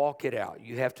have to walk it out.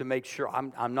 You have to make sure.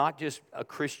 I'm not just a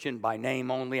Christian by name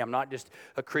only. I'm not just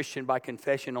a Christian by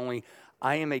confession only.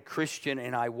 I am a Christian,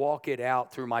 and I walk it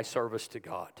out through my service to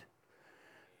God.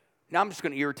 Now, I'm just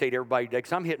going to irritate everybody today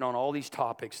because I'm hitting on all these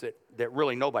topics that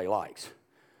really nobody likes.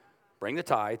 Bring the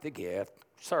tithe, the gift,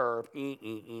 serve,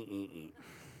 And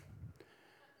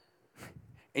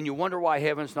you wonder why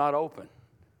heaven's not open.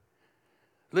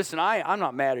 Listen, I'm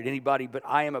not mad at anybody, but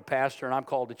I am a pastor, and I'm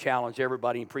called to challenge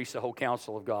everybody and preach the whole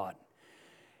counsel of God.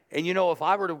 And you know, if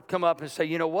I were to come up and say,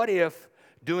 you know, what if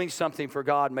doing something for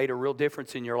God made a real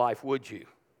difference in your life, would you?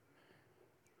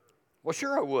 Well,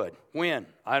 sure I would. When?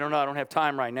 I don't know. I don't have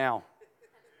time right now.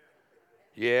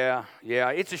 Yeah.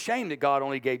 It's a shame that God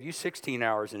only gave you 16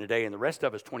 hours in a day and the rest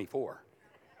of us 24.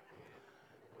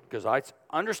 Because it's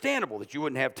understandable that you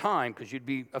wouldn't have time because you'd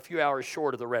be a few hours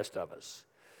short of the rest of us.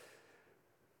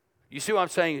 You see what I'm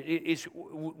saying?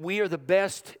 We are the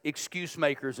best excuse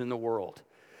makers in the world.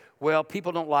 Well,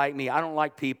 people don't like me. I don't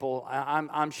like people.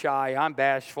 I'm shy. I'm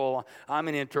bashful. I'm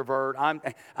an introvert.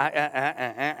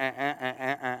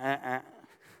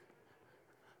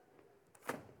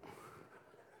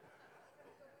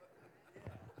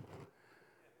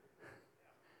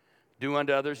 Do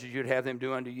unto others as you'd have them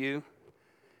do unto you.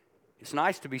 It's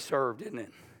nice to be served, isn't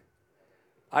it?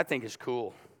 I think it's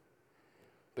cool.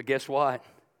 But guess what?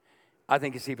 I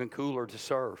think it's even cooler to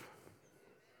serve.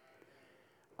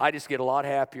 I just get a lot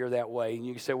happier that way. And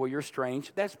you can say, well, you're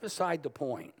strange. That's beside the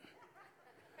point.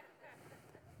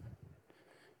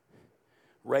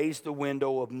 Raise the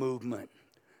window of movement.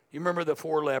 You remember the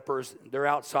 4 lepers? They're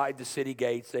outside the city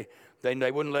gates. They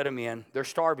wouldn't let them in. They're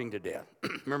starving to death.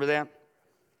 Remember that?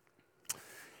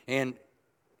 And,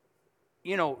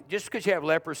 you know, just because you have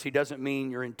leprosy doesn't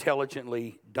mean you're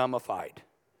intelligently dumbified.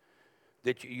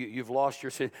 That you've lost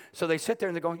your sin. So they sit there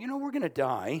and they're going, you know, we're going to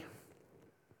die.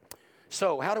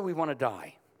 So how do we want to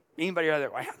die? Anybody out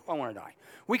there, how do I want to die?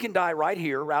 We can die right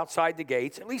here outside the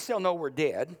gates. At least they'll know we're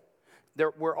dead.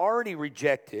 We're already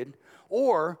rejected.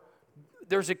 Or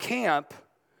there's a camp,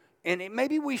 and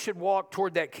maybe we should walk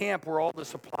toward that camp where all the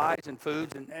supplies and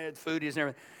foods and food is and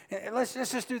everything. And let's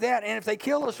just do that. And if they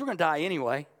kill us, we're going to die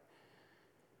anyway.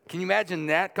 Can you imagine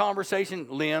that conversation?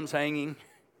 Limbs hanging.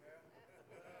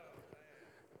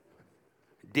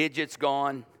 Digits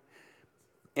gone.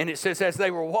 And it says as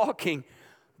they were walking,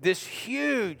 this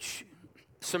huge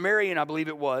Samaritan, I believe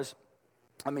it was,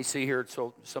 let me see here,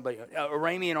 so somebody,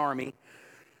 Aramean army,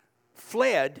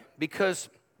 fled because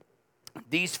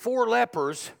these 4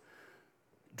 lepers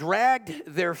dragged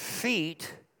their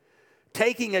feet,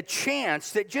 taking a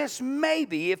chance that just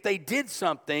maybe if they did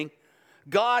something,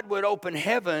 God would open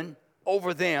heaven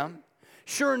over them.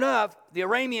 Sure enough, the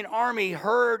Aramean army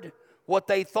heard what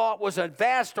they thought was a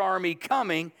vast army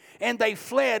coming, and they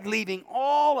fled, leaving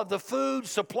all of the food,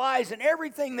 supplies, and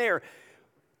everything there.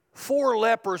 4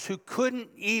 lepers who couldn't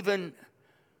even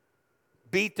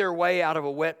beat their way out of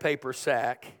a wet paper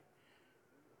sack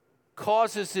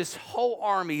causes this whole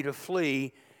army to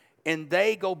flee, and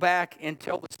they go back and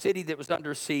tell the city that was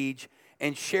under siege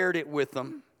and shared it with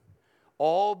them,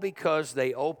 all because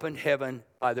they opened heaven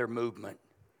by their movement.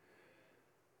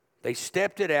 They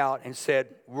stepped it out and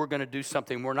said, we're going to do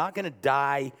something. We're not going to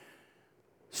die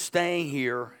staying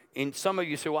here. And some of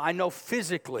you say, well, I know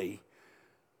physically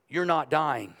you're not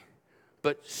dying.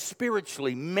 But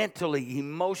spiritually, mentally,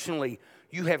 emotionally,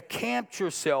 you have camped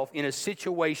yourself in a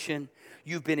situation.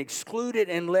 You've been excluded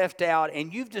and left out.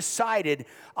 And you've decided,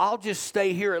 I'll just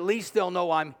stay here. At least they'll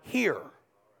know I'm here.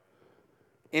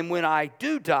 And when I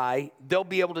do die, they'll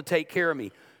be able to take care of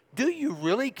me. Do you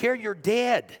really care? You're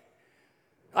dead.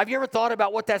 Have you ever thought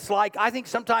about what that's like? I think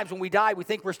sometimes when we die, we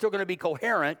think we're still going to be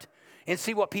coherent and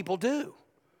see what people do.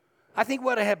 I think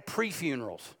we ought to have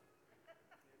pre-funerals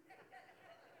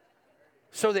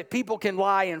so that people can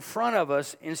lie in front of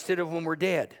us instead of when we're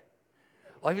dead.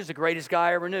 Well, he was the greatest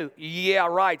guy I ever knew. Yeah,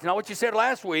 right. Not what you said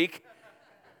last week.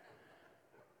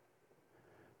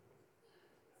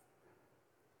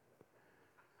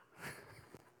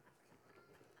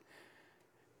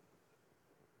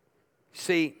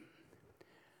 See,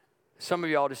 some of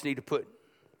y'all just need to put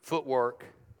footwork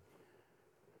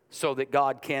so that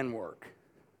God can work.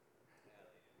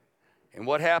 And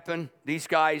what happened? These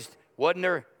guys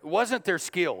It wasn't their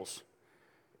skills.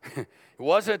 It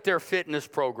wasn't their fitness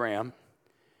program.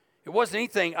 It wasn't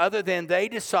anything other than they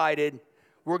decided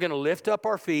we're going to lift up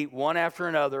our feet one after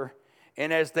another.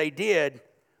 And as they did,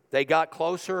 they got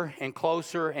closer and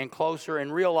closer and closer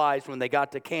and realized when they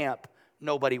got to camp,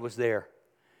 nobody was there.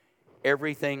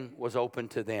 Everything was open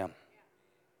to them.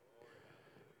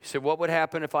 You said, what would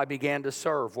happen if I began to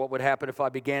serve? What would happen if I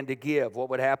began to give? What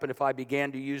would happen if I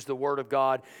began to use the Word of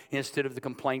God instead of the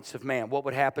complaints of man? What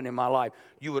would happen in my life?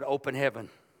 You would open heaven.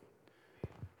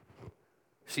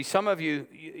 See, some of you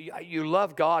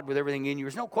love God with everything in you.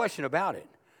 There's no question about it.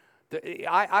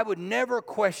 I would never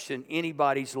question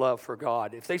anybody's love for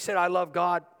God. If they said, I love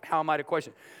God, how am I to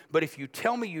question? But if you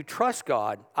tell me you trust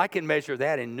God, I can measure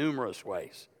that in numerous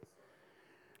ways.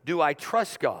 Do I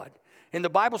trust God? And the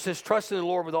Bible says, trust in the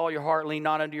Lord with all your heart, lean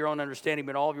not unto your own understanding,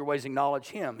 but in all of your ways acknowledge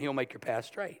Him. He'll make your path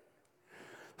straight.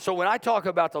 So when I talk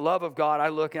about the love of God, I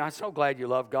look and I'm so glad you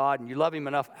love God and you love Him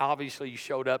enough. Obviously, you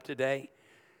showed up today.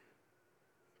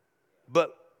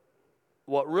 But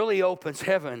what really opens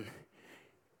heaven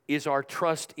is our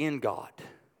trust in God.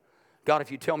 God, if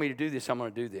you tell me to do this, I'm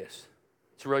going to do this.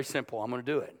 It's really simple. I'm going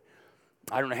to do it.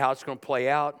 I don't know how it's going to play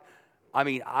out. I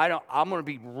mean, I'm going to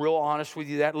be real honest with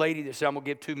you. That lady that said, I'm going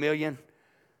to give $2 million,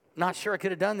 not sure I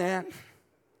could have done that.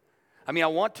 I mean, I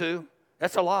want to.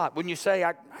 That's a lot. Wouldn't you say?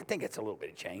 I think it's a little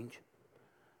bit of change.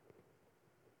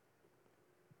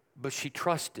 But she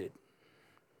trusted.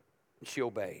 And she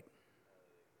obeyed.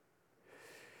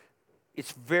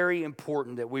 It's very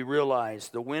important that we realize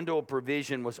the window of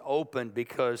provision was open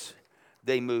because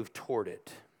they moved toward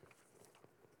it.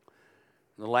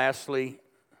 And lastly,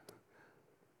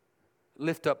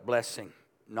 lift up blessing,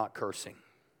 not cursing.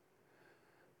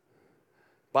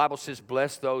 Bible says,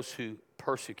 bless those who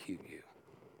persecute you.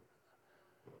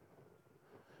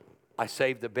 I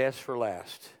saved the best for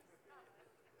last.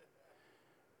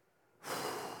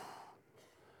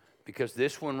 Because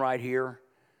this one right here,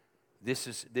 this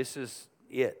is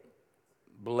it.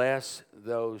 Bless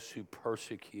those who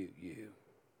persecute you.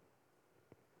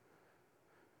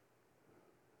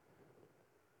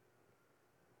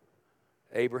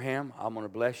 Abraham, I'm going to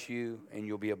bless you and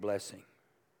you'll be a blessing.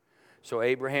 So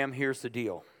Abraham, here's the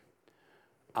deal.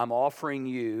 I'm offering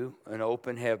you an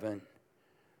open heaven,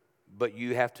 but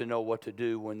you have to know what to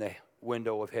do when the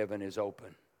window of heaven is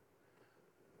open.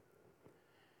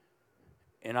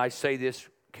 And I say this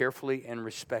carefully and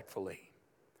respectfully.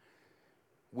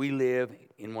 We live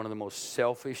in one of the most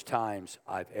selfish times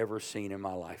I've ever seen in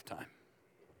my lifetime.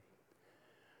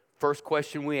 First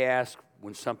question we ask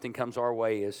when something comes our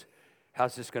way is,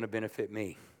 how's this going to benefit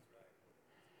me?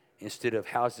 Instead of,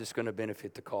 how's this going to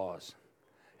benefit the cause?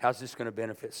 How's this going to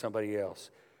benefit somebody else?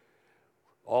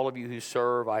 All of you who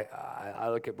serve, I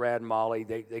look at Brad and Molly.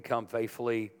 They come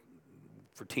faithfully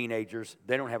for teenagers.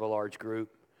 They don't have a large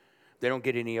group. They don't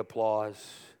get any applause.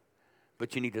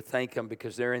 But you need to thank them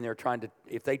because they're in there trying to,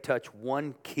 if they touch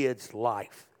one kid's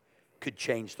life, could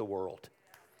change the world.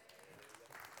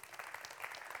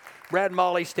 Brad and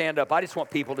Molly, stand up. I just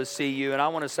want people to see you, and I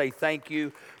want to say thank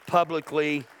you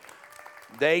publicly.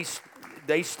 They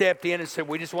stepped in and said,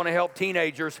 we just want to help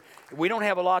teenagers. We don't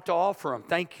have a lot to offer them.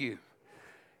 Thank you.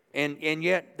 And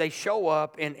yet they show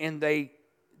up, and they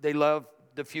love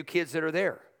the few kids that are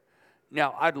there.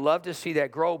 Now, I'd love to see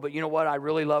that grow, but you know what I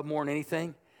really love more than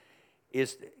anything?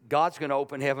 Is God's going to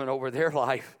open heaven over their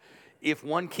life if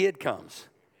one kid comes.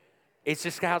 It's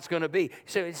just how it's going to be.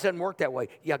 So it doesn't work that way.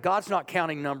 Yeah, God's not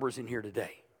counting numbers in here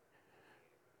today.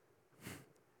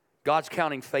 God's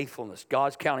counting faithfulness.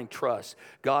 God's counting trust.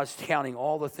 God's counting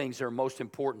all the things that are most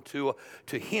important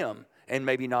to Him and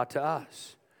maybe not to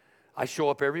us. I show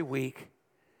up every week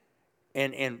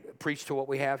and preach to what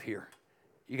we have here.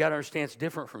 You got to understand it's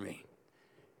different for me.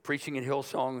 Preaching in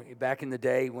Hillsong back in the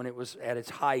day when it was at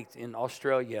its height in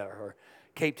Australia or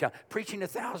Cape Town, preaching to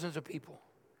thousands of people.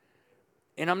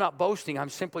 And I'm not boasting. I'm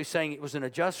simply saying it was an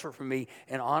adjustment for me.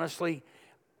 And honestly,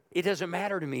 it doesn't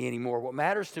matter to me anymore. What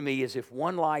matters to me is if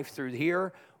one life through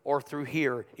here or through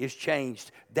here is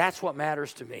changed. That's what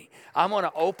matters to me. I'm going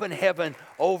to open heaven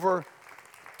over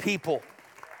people.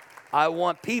 I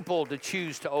want people to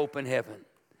choose to open heaven.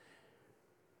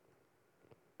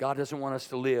 God doesn't want us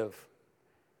to live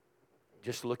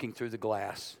just looking through the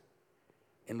glass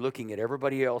and looking at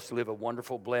everybody else live a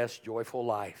wonderful, blessed, joyful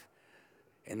life.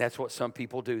 And that's what some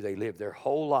people do. They live their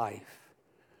whole life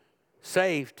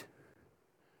saved,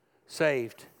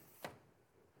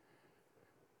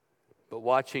 but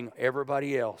watching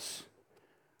everybody else.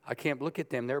 I can't look at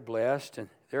them. They're blessed and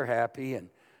they're happy and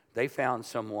they found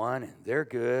someone and they're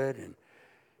good. And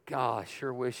God, I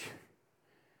sure wish,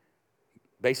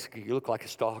 basically you look like a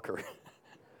stalker.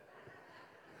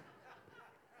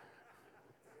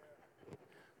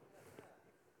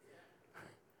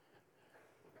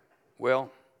 Well,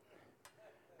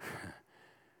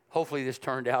 hopefully this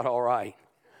turned out all right.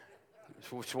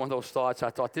 It's one of those thoughts.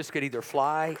 I thought this could either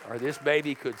fly or this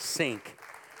baby could sink.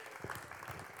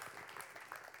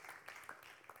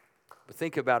 But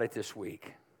think about it this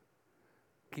week.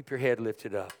 Keep your head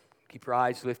lifted up. Keep your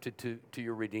eyes lifted to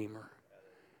your Redeemer.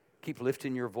 Keep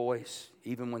lifting your voice.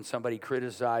 Even when somebody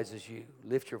criticizes you,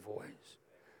 lift your voice.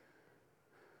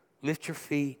 Lift your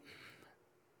feet.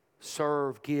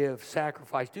 Serve, give,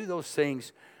 sacrifice. Do those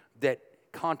things that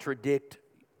contradict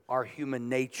our human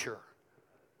nature.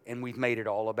 And we've made it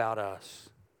all about us.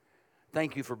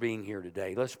 Thank you for being here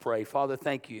today. Let's pray. Father,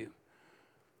 thank you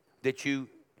that you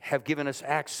have given us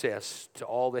access to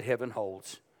all that heaven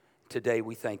holds. Today,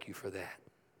 we thank you for that.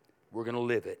 We're going to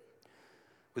live it.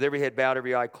 With every head bowed,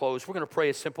 every eye closed, we're going to pray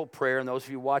a simple prayer. And those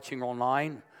of you watching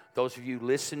online, those of you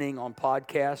listening on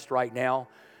podcast right now,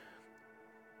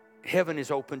 heaven is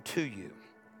open to you.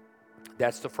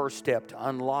 That's the first step. To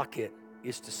unlock it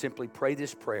is to simply pray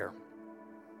this prayer.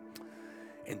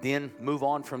 And then move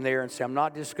on from there and say, I'm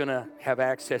not just going to have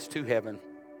access to heaven.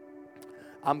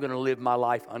 I'm going to live my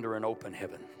life under an open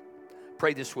heaven.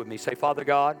 Pray this with me. Say, Father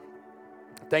God,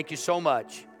 thank you so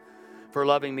much for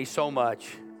loving me so much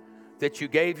that you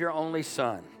gave your only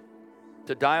Son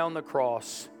to die on the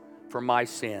cross for my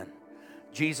sin.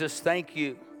 Jesus, thank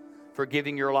you for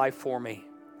giving your life for me.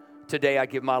 Today I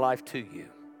give my life to you.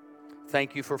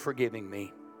 Thank you for forgiving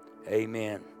me.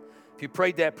 Amen. If you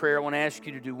prayed that prayer, I want to ask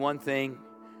you to do one thing.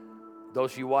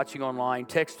 Those of you watching online,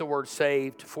 text the word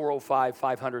SAVE to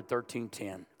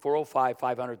 405-500-1310.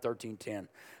 405-500-1310.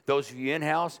 Those of you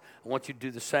in-house, I want you to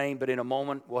do the same, but in a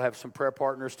moment, we'll have some prayer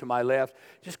partners to my left.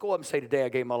 Just go up and say, today I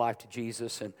gave my life to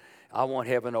Jesus, and I want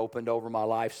heaven opened over my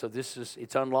life. So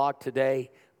it's unlocked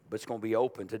today, but it's going to be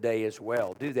open today as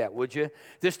well. Do that, would you?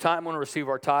 This time, I want to receive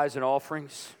our tithes and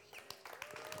offerings.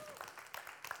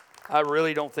 I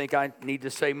really don't think I need to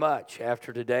say much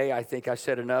after today. I think I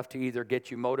said enough to either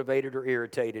get you motivated or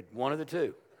irritated, one of the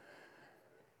two.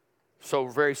 So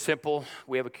very simple.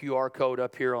 We have a QR code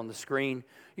up here on the screen.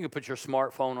 You can put your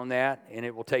smartphone on that, and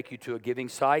it will take you to a giving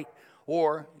site.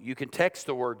 Or you can text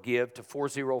the word GIVE to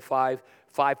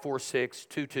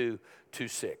 405-546-2226.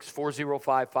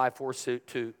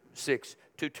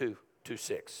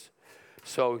 405-546-2226.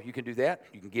 So you can do that.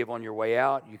 You can give on your way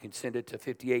out. You can send it to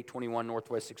 5821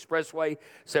 Northwest Expressway,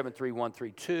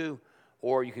 73132.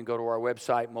 Or you can go to our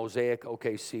website,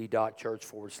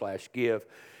 mosaicokc.church/give.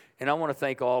 And I want to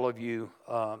thank all of you.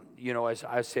 As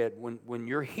I said, when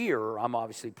you're here, I'm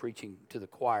obviously preaching to the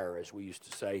choir, as we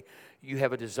used to say. You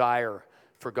have a desire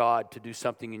for God to do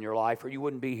something in your life, or you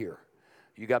wouldn't be here.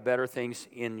 You got better things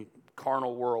in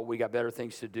carnal world. We got better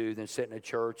things to do than sit in a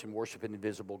church and worship an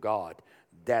invisible God.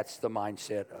 That's the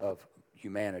mindset of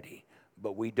humanity.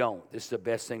 But we don't. This is the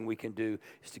best thing we can do,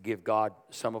 is to give God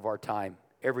some of our time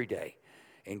every day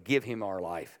and give him our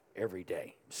life every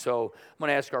day. So I'm going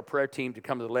to ask our prayer team to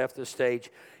come to the left of the stage.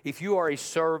 If you are a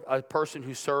person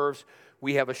who serves,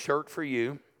 we have a shirt for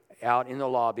you out in the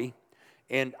lobby.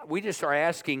 And we just are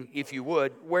asking, if you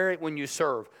would, wear it when you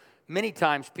serve. Many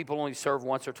times people only serve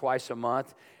once or twice a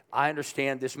month. I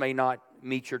understand this may not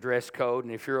meet your dress code.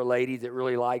 And if you're a lady that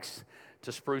really likes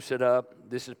to spruce it up,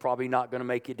 this is probably not going to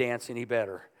make you dance any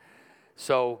better.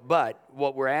 So, but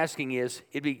what we're asking is,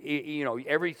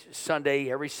 every Sunday,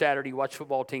 every Saturday, you watch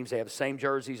football teams, they have the same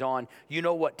jerseys on. You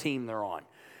know what team they're on.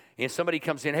 And somebody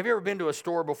comes in. Have you ever been to a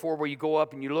store before where you go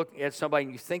up and you look at somebody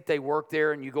and you think they work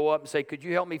there, and you go up and say, could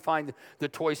you help me find the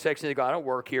toy section? They go, I don't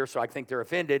work here, so I think they're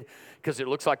offended because it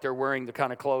looks like they're wearing the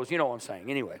kind of clothes. You know what I'm saying.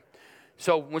 Anyway,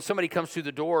 so when somebody comes through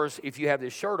the doors, if you have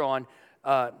this shirt on,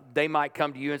 they might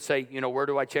come to you and say, where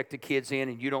do I check the kids in?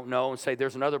 And you don't know, and say,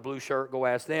 there's another blue shirt, go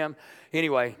ask them.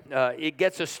 Anyway, it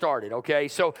gets us started, okay?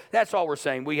 So that's all we're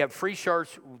saying. We have free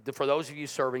shirts for those of you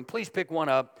serving. Please pick one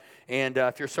up. And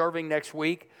if you're serving next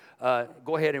week,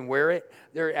 go ahead and wear it.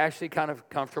 They're actually kind of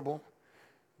comfortable.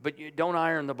 But you don't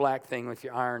iron the black thing if you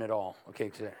iron at all,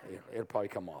 okay? 'Cause it'll probably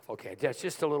come off. Okay, that's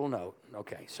just a little note.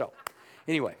 Okay, so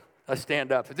anyway, let's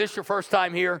stand up. If this is your first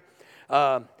time here,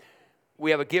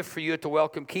 we have a gift for you at the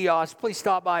welcome kiosk. Please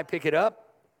stop by and pick it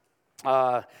up.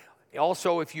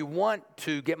 Also, if you want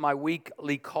to get my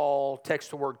weekly call, text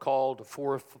the word call to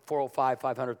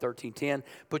 405-500-1310.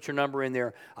 Put your number in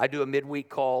there. I do a midweek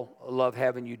call. I love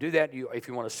having you do that. If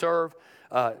you want to serve,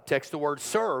 text the word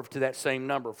serve to that same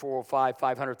number,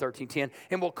 405-500-1310,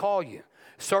 and we'll call you.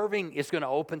 Serving is going to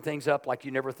open things up like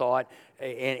you never thought.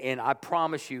 And I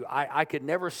promise you, I could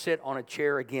never sit on a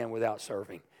chair again without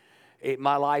serving.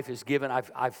 My life is given.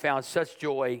 I've found such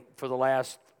joy for the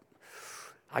last,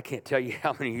 I can't tell you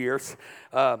how many years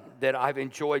that I've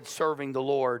enjoyed serving the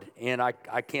Lord, and I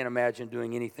can't imagine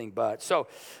doing anything but. So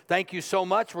thank you so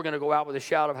much. We're going to go out with a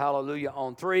shout of hallelujah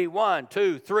on 3. 1,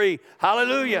 2, 3,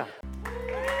 hallelujah.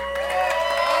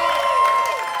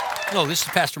 Hello, this is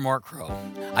Pastor Mark Crow.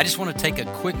 I just want to take a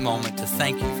quick moment to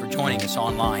thank you for joining us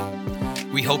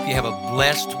online. We hope you have a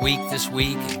blessed week this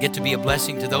week and get to be a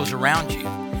blessing to those around you.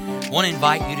 I want to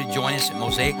invite you to join us at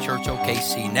Mosaic Church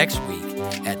OKC next week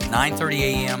at 9:30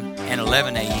 a.m. and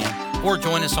 11 a.m. or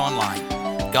join us online.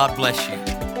 God bless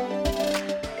you.